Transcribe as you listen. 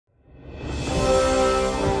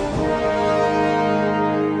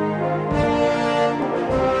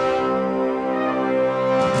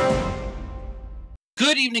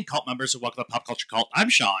evening, cult members, and welcome to Pop Culture Cult. I'm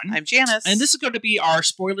Sean. I'm Janice. And this is going to be our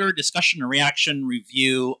spoiler discussion and reaction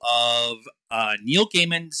review of Neil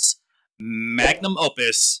Gaiman's magnum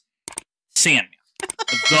opus, Sandman.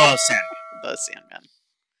 The Sandman. The Sandman.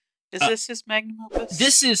 Is this his magnum opus?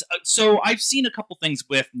 This is... so I've seen a couple things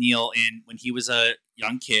with Neil. When he was a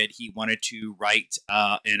young kid, he wanted to write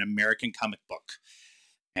an American comic book.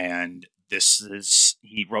 And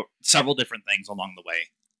he wrote several different things along the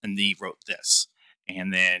way. And he wrote this.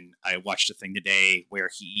 And then I watched a thing today where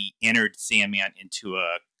he entered Sandman into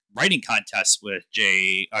a writing contest with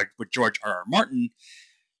George R.R. Martin.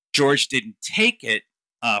 George didn't take it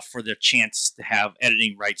for the chance to have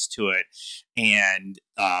editing rights to it, and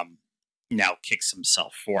now kicks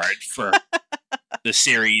himself for it for the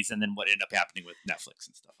series, and then what ended up happening with Netflix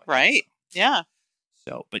and stuff like that. Right? Yeah.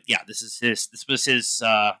 So, but yeah, this was his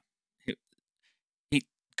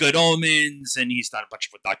Good Omens, and he's done a bunch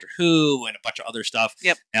with Doctor Who and a bunch of other stuff.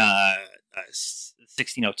 Yep.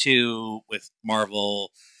 1602 with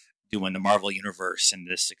Marvel, doing the Marvel universe in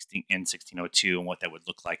 1602 and what that would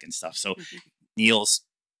look like and stuff. So Neil's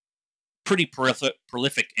pretty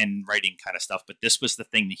prolific in writing kind of stuff, but this was the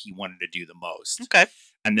thing that he wanted to do the most. Okay.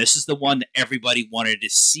 And this is the one that everybody wanted to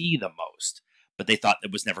see the most, but they thought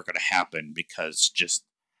it was never going to happen because just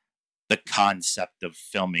the concept of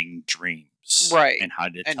filming dreams. Right. And how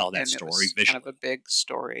to tell that story visually. Kind of a big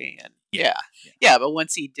story. And yeah, but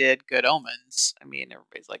once he did Good Omens, I mean,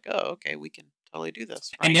 everybody's like, oh, okay, we can totally do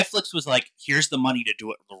this. Right? And Netflix was like, here's the money to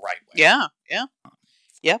do it the right way. Yeah.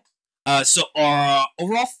 Yep. So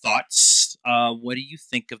overall thoughts, what do you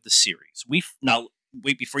think of the series? Now,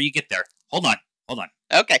 wait, before you get there, hold on.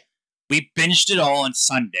 Okay. We binged it all on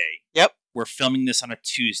Sunday. Yep. We're filming this on a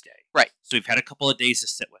Tuesday. Right. So we've had a couple of days to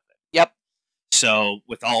sit with it. Yep. So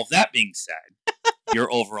with all of that being said,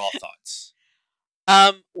 your overall thoughts.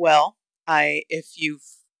 Well, if you've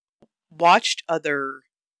watched other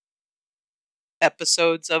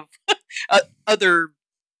episodes of other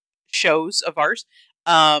shows of ours,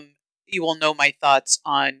 you will know my thoughts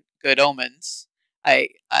on Good Omens. I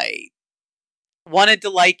wanted to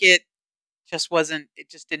like it, it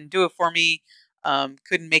just didn't do it for me.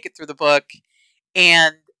 Couldn't make it through the book.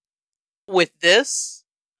 And with this,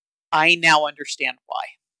 I now understand why.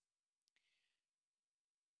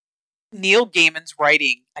 Neil Gaiman's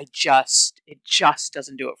writing, it just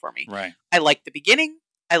doesn't do it for me. Right. I like the beginning.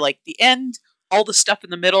 I like the end. All the stuff in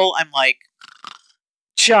the middle, I'm like,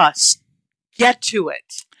 just get to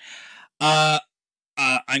it. I'm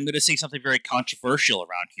going to say something very controversial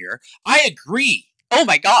around here. I agree. Oh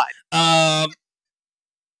my God.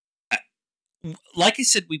 Like I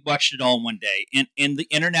said, we watched it all in one day, and the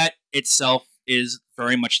internet itself is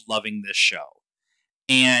very much loving this show.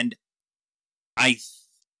 And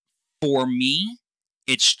for me,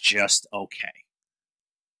 it's just okay.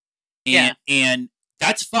 And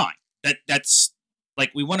that's fine. That's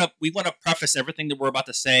like, we want to preface everything that we're about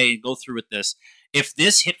to say and go through with this. If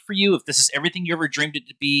this hit for you, if this is everything you ever dreamed it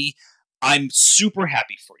to be, I'm super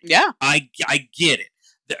happy for you. Yeah. I get it.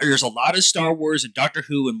 There's a lot of Star Wars and Doctor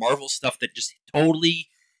Who and Marvel stuff that just totally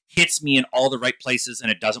hits me in all the right places, and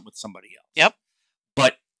it doesn't with somebody else. Yep.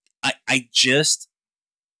 But I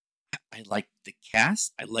liked the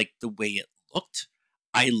cast. I liked the way it looked.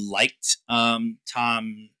 I liked Tom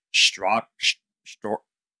Sturridge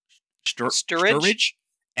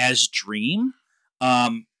as Dream.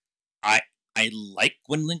 I like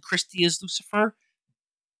Gwendolyn Christie as Lucifer,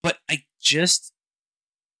 but I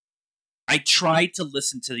tried to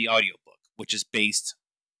listen to the audiobook, which is based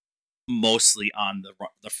mostly on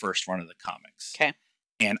the first run of the comics. Okay.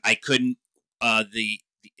 And I couldn't the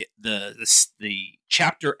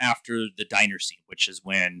chapter after the diner scene, which is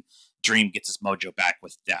when Dream gets his mojo back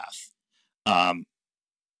with death. From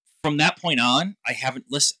that point on, I haven't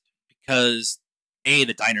listened because A,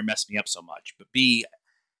 the diner messed me up so much, but B,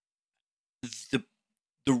 the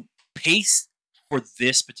pace for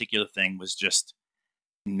this particular thing was just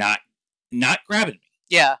not grabbing me.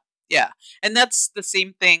 Yeah. And that's the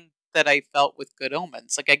same thing that I felt with Good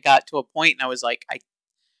Omens. Like, I got to a point and I was like, I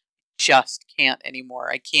just can't anymore.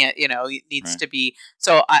 I can't, it needs to be.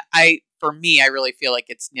 So for me, I really feel like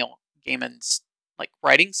it's Neil Gaiman's like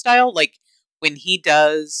writing style. Like when he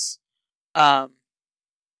does,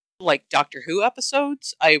 like Doctor Who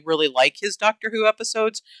episodes, I really like his Doctor Who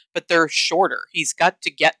episodes, but they're shorter. He's got to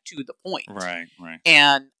get to the point. Right.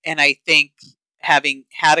 And I think having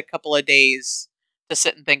had a couple of days to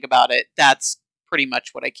sit and think about it, that's pretty much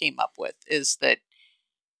what I came up with, is that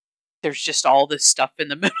there's just all this stuff in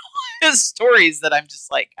the middle of his stories that I'm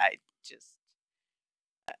just like,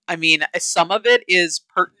 I mean, some of it is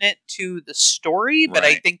pertinent to the story, but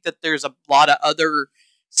I think that there's a lot of other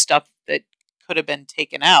stuff that could have been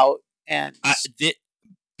taken out. And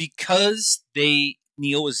because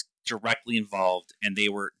Neil was directly involved and they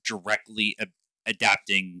were directly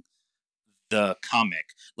adapting the comic.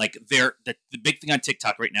 Like the big thing on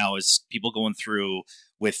TikTok right now is people going through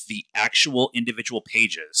with the actual individual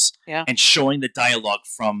pages and showing the dialogue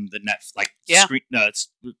from the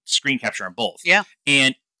screen capture on both. Yeah.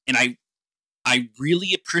 And I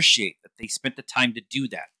really appreciate that they spent the time to do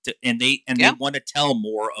that. They want to tell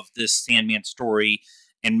more of this Sandman story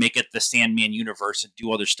and make it the Sandman universe and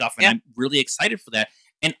do other stuff. And I'm really excited for that.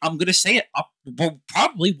 And I'm going to say it. We'll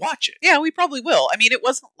probably watch it. Yeah, we probably will. I mean, it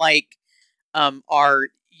wasn't like our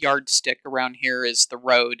yardstick around here is the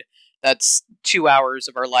road. That's 2 hours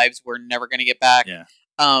of our lives we're never going to get back. Yeah.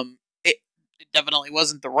 It definitely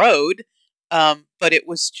wasn't the road, but it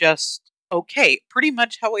was just okay. Pretty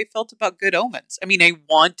much how I felt about Good Omens. I mean, I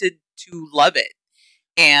wanted to love it,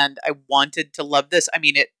 and I wanted to love this. I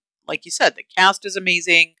mean, it, like you said, the cast is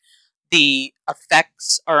amazing. The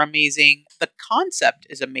effects are amazing. The concept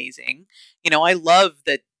is amazing. You know, I love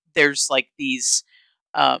that there's like these,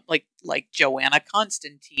 like Joanna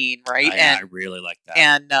Constantine, right? I really like that.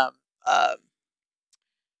 And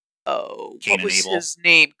Cain what was and Abel. his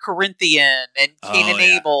name? Corinthian and Cain and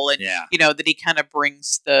Abel, and you know that he kind of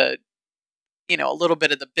brings the, you know, a little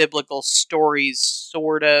bit of the biblical stories,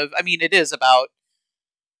 sort of. I mean, it is about,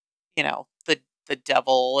 you know, the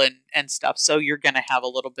devil and stuff. So you're going to have a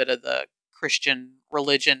little bit of the Christian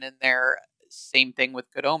religion in there. Same thing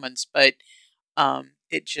with Good Omens, but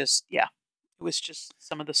it just, it was just,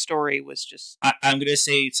 some of the story was just. I'm going to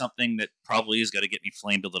say something that probably is going to get me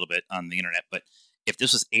flamed a little bit on the internet, but if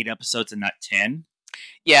this was 8 episodes and not 10,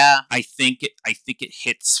 I think it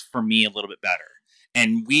hits for me a little bit better.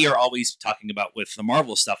 And we are always talking about with the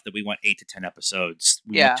Marvel stuff that we want 8 to 10 episodes.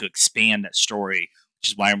 We want to expand that story, which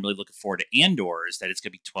is why I'm really looking forward to Andor, is that it's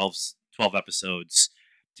going to be 12 episodes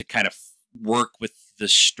to kind of work with the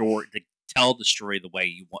story, to tell the story the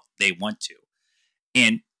way they want to.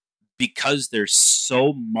 And because there's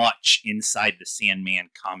so much inside the Sandman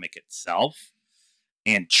comic itself,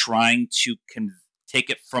 and trying to take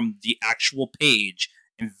it from the actual page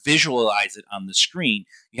and visualize it on the screen,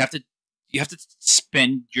 you have to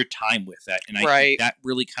spend your time with that. And I think that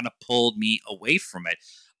really kind of pulled me away from it.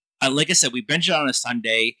 Like I said, we binged it on a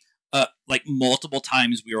Sunday. Like multiple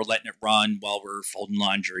times, we were letting it run while we're folding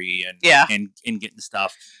laundry and getting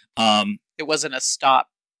stuff. It wasn't a stop,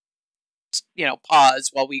 you know,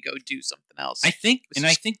 pause while we go do something else. I think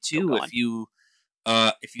too, if you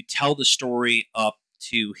tell the story up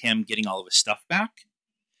to him getting all of his stuff back,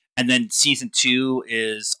 and then season 2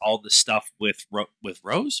 is all the stuff with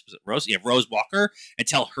Rose. Was it Rose? Yeah, Rose Walker, and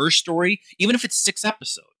tell her story, even if it's 6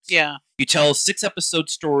 episodes. Yeah. You tell a 6-episode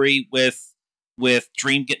story with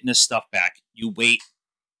Dream getting his stuff back. You wait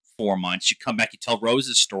 4 months. You come back. You tell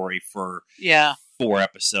Rose's story for 4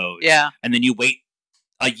 episodes. Yeah. And then you wait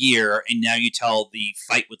a year, and now you tell the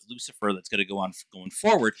fight with Lucifer that's going to go on going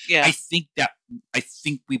forward. Yeah. I think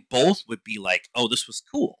we both would be like, oh, this was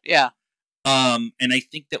cool. Yeah. And I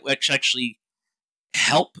think that would actually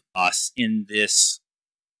help us in this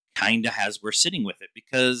kind of as we're sitting with it,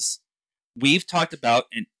 because we've talked about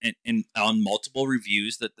and on multiple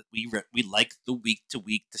reviews that we like the week to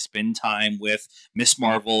week to spend time with Miss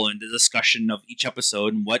Marvel and the discussion of each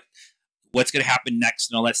episode and what's going to happen next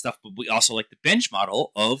and all that stuff. But we also like the binge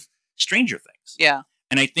model of Stranger Things. Yeah.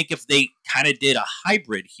 And I think if they kind of did a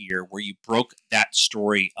hybrid here where you broke that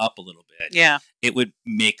story up a little bit, it would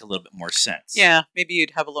make a little bit more sense. Yeah, maybe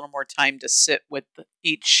you'd have a little more time to sit with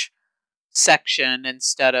each section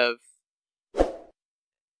instead of,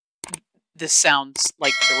 this sounds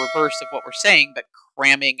like the reverse of what we're saying, but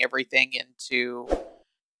cramming everything into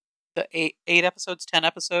the 8 episodes, 10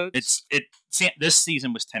 episodes. This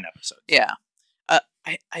season was 10 episodes. Yeah.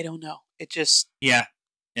 I don't know. It just. Yeah.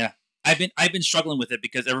 I've been struggling with it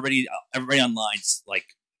because everybody online's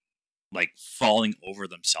like falling over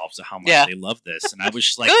themselves at how much they love this, and I was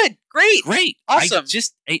just like, good, great, awesome.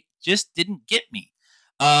 It just didn't get me.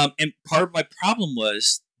 And part of my problem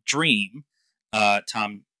was Dream,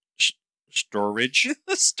 Tom Sturridge.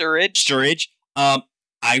 Sturridge.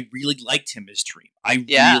 I really liked him as Dream. I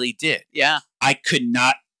really did. Yeah. I could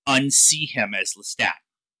not unsee him as Lestat.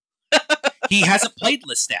 He hasn't played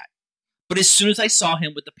Lestat. But as soon as I saw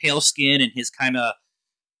him with the pale skin and his kind of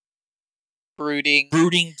brooding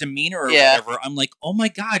demeanor or whatever, I'm like, oh my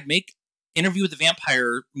God, make Interview with the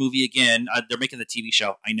Vampire movie again. They're making the TV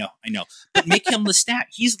show. I know. But make him Lestat.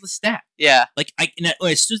 He's Lestat. Yeah. Like,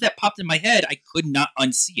 as soon as that popped in my head, I could not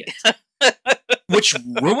unsee it. which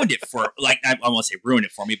ruined it for, like, I won't say ruined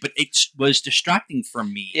it for me, but it was distracting for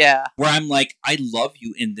me. Yeah. Where I'm like, I love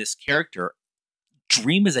you in this character.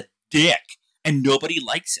 Dream is a dick, and nobody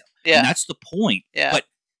likes him. Yeah. And that's the point. Yeah. But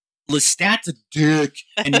Lestat's a dick,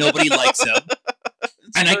 and nobody likes him.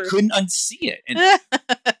 And I couldn't unsee it. And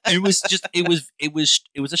it was just, it was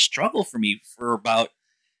a struggle for me for about,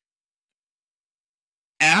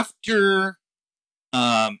 after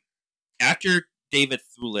David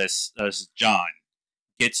Thewlis, as John,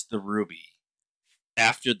 gets the ruby.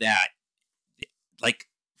 After that, like,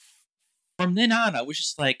 from then on, I was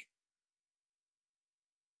just like,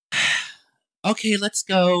 okay, let's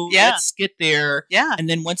go. Yeah. Let's get there. Yeah. And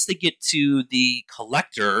then once they get to the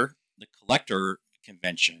collector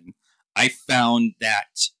convention, I found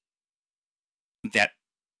that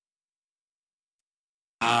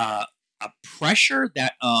a pressure,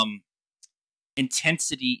 that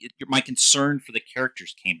intensity, my concern for the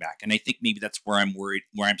characters came back. And I think maybe that's where I'm worried,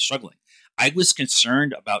 where I'm struggling. I was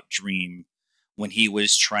concerned about Dream when he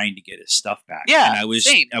was trying to get his stuff back. Yeah. And I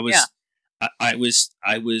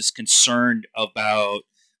was concerned about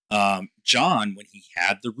John when he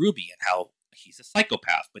had the ruby and how he's a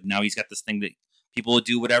psychopath, but now he's got this thing that people will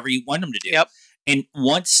do whatever you want him to do. Yep. And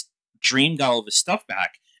once Dream got all of his stuff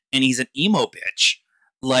back and he's an emo bitch,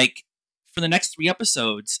 like, for the next 3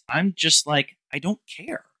 episodes, I'm just like, I don't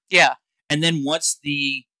care. Yeah. And then once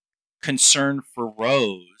the concern for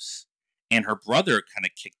Rose and her brother kind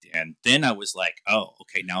of kicked in, then I was like, oh,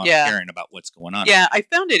 okay, now I'm caring about what's going on. Yeah, I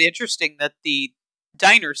found it interesting that the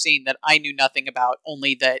diner scene that I knew nothing about,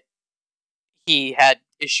 only that he had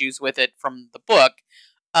issues with it from the book.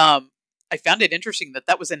 I found it interesting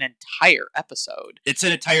that was an entire episode. It's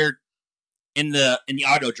an entire, in the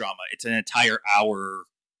audio drama, it's an entire hour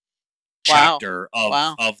chapter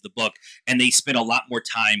of the book, and they spend a lot more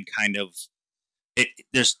time kind of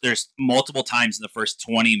there's multiple times in the first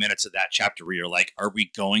 20 minutes of that chapter where you're like, are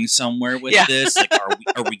we going somewhere with this? Like, are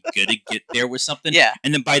we gonna get there with something? Yeah.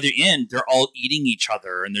 And then by the end, they're all eating each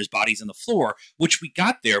other and there's bodies on the floor, which we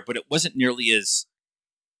got there, but it wasn't nearly as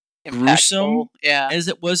gruesome as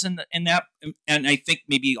it was in that. And I think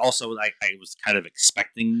maybe also, like, I was kind of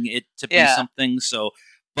expecting it to be something. So,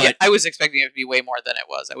 but I was expecting it to be way more than it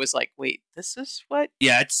was. I was like, wait, this is what?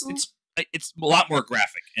 Yeah, it's a lot more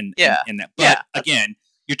graphic in that. But again,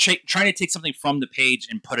 you're trying to take something from the page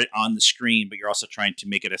and put it on the screen, but you're also trying to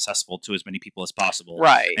make it accessible to as many people as possible.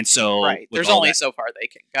 Right. And so there's only so far they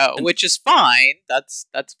can go, which is fine. That's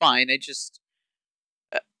fine. I just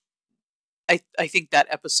I think that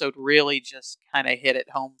episode really just kind of hit it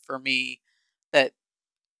home for me that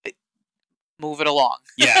move it along.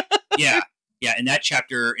 Yeah. And that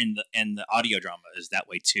chapter in the audio drama is that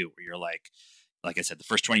way too, where you're like I said, the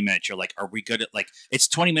first 20 minutes, you're like, are we good at, like, it's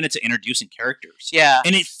 20 minutes of introducing characters. Yeah.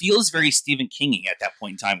 And it feels very Stephen King at that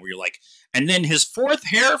point in time where you're like, and then his fourth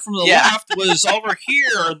hair from the left was over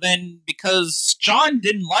here. Then because John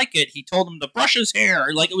didn't like it, he told him to brush his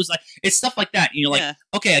hair. Like, it was like, it's stuff like that. And you're like,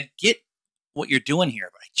 okay, I get what you're doing here,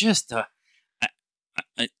 but I just,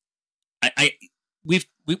 we've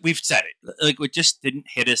said it. Like, it just didn't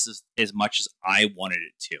hit us as much as I wanted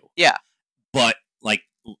it to. Yeah. But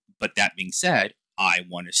that being said, I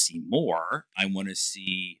want to see more. I want to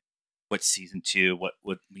see what season 2, what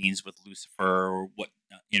means with Lucifer, what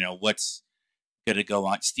what's gonna go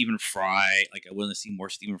on. Stephen Fry, like, I want to see more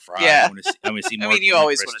Stephen Fry. Yeah. I want to see more. I mean, you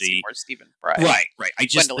always want to see more Stephen Fry, right? I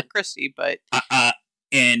just Gwendolyn Christie, but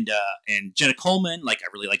and Jenna Coleman, like, I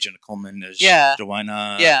really like Jenna Coleman as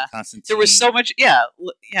Joanna. Constantine. There was so much.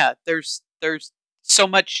 There's so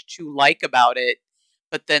much to like about it,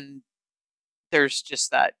 but then there's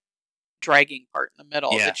just that dragging part in the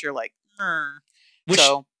middle that you're like,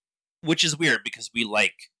 which is weird because we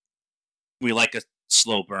like a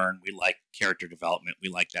slow burn, we like character development, we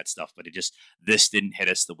like that stuff, but this didn't hit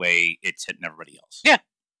us the way it's hitting everybody else. Yeah.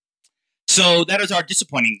 So that is our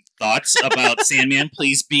disappointing thoughts about Sandman.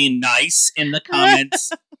 Please be nice in the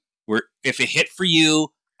comments. If it hit for you,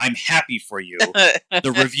 I'm happy for you.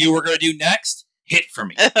 The review we're going to do next hit for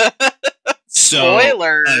me. So,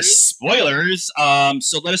 spoilers.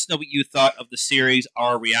 So let us know what you thought of the series,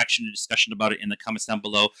 our reaction and discussion about it in the comments down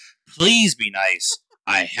below. Please be nice.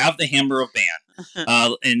 I have the hammer of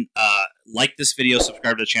ban. And like this video,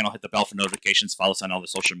 subscribe to the channel, hit the bell for notifications, follow us on all the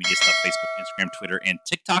social media stuff, Facebook, Instagram, Twitter, and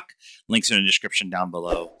TikTok. Links are in the description down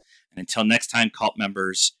below. And until next time, cult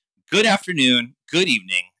members, good afternoon, good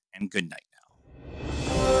evening, and good night.